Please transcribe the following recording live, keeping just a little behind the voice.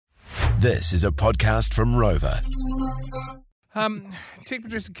This is a podcast from Rover. Tech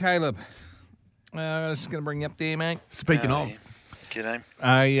producer Caleb, just going to bring you up there, mate. Speaking of,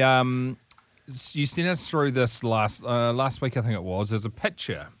 G'day. You sent us through this last week, I think it was. There's a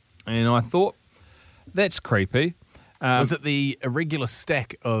picture, and I thought that's creepy. was it the irregular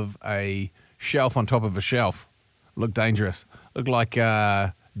stack of a shelf on top of a shelf? Looked dangerous. Looked like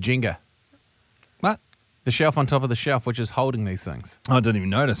Jenga. What? The shelf on top of the shelf, which is holding these things. I didn't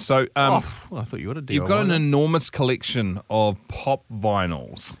even notice. So, I thought you would have. you've got an enormous collection of pop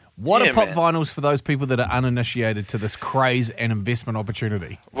vinyls. What Yeah, are pop man. vinyls for those people that are uninitiated to this craze and investment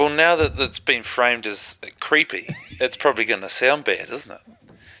opportunity? Well, now that it's been framed as creepy, it's probably going to sound bad, isn't it?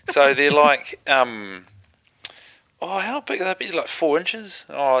 So they're like, how big are they? Like 4 inches?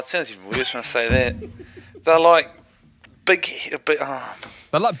 Oh, it sounds even worse when I say that. They're like big.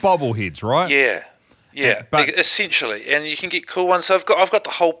 They're like bobbleheads, right? Yeah, but- essentially, and you can get cool ones. So I've got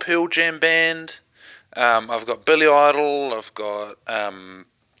the whole Pearl Jam band. I've got Billy Idol. I've got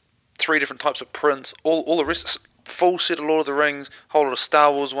 3 different types of Prince. All the rest, full set of Lord of the Rings, whole lot of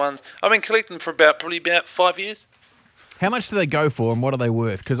Star Wars ones. I've been collecting for probably about 5 years. How much do they go for, and what are they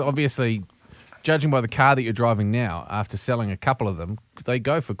worth? Because obviously, judging by the car that you're driving now, after selling a couple of them, they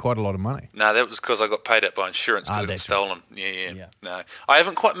go for quite a lot of money. No, that was because I got paid out by insurance because it got that's stolen. Yeah. Yeah. No, I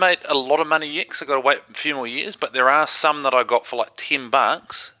haven't quite made a lot of money yet because I've got to wait a few more years. But there are some that I got for like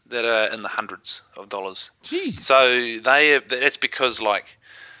 $10 that are in the hundreds of dollars. Jeez. So that's because like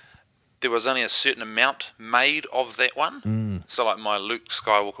there was only a certain amount made of that one. So like my Luke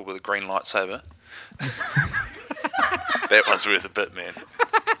Skywalker with a green lightsaber. That one's worth a bit, man.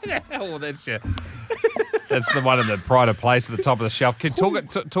 Oh, that's the one in the pride of place at the top of the shelf. Can talk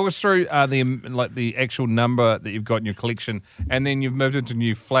us through the actual number that you've got in your collection, and then you've moved into a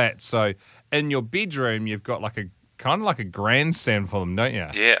new flat. So in your bedroom, you've got like a kind of like a grandstand for them, don't you?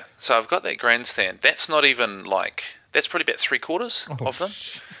 Yeah. So I've got that grandstand. That's not even like that's probably about 3/4 of them.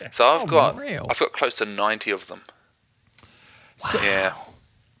 shit. So I've got real? close to 90 of them. Yeah.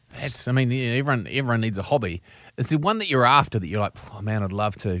 That's, I mean, yeah, everyone needs a hobby. It's the one that you're after that you're like, oh man, I'd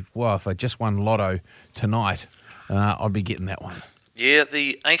love to. Well, if I just won Lotto tonight, I'd be getting that one. Yeah,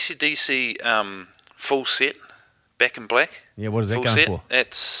 the AC/DC full set, back in black. Yeah, what is that full going set, for?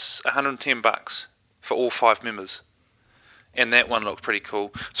 It's $110 for all 5 members. And that one looked pretty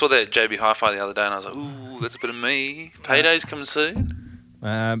cool. Saw that at JB Hi-Fi the other day and I was like, ooh, that's a bit of me. Payday's coming soon.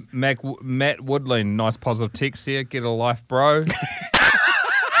 Matt Woodling, nice positive text here. Get a life, bro.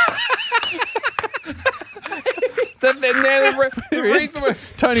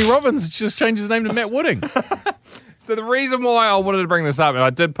 Tony Robbins just changed his name to Matt Wooding. So the reason why I wanted to bring this up, and I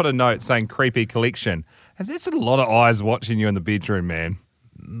did put a note saying creepy collection, is there's a lot of eyes watching you in the bedroom, man.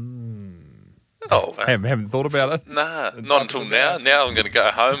 Oh, Haven't thought about it. nah, not until now. Now I'm going to go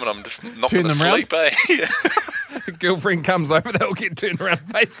home and I'm just not Turn going to them sleep, eh? A girlfriend comes over, they'll get turned around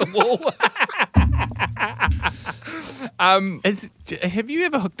and face the wall. Have you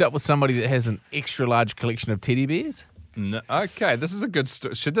ever hooked up with somebody that has an extra large collection of teddy bears? No, okay, this is a good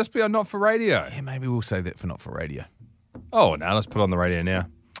should this be on Not For Radio? Yeah, maybe we'll say that for Not For Radio. Oh, now let's put it on the radio now.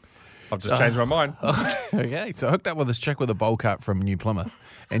 I've just changed my mind. Okay, so I hooked up with this chick with a bowl cut from New Plymouth,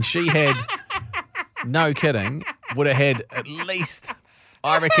 and she had, no kidding, would have had at least,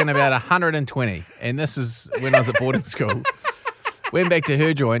 I reckon, about 120. And this is when I was at boarding school. Went back to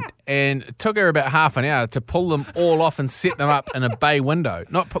her joint, and it took her about half an hour to pull them all off and set them up in a bay window.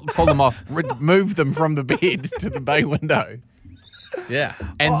 Not pull them off, move them from the bed to the bay window. Yeah.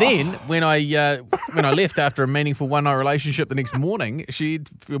 And then when I left after a meaningful one-night relationship the next morning, she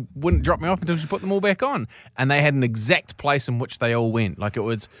wouldn't drop me off until she put them all back on. And they had an exact place in which they all went. Like, it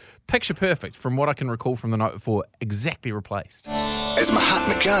was picture perfect from what I can recall from the night before, exactly replaced. As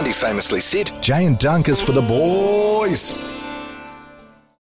Mahatma Gandhi famously said, Jay and Dunk is for the boys.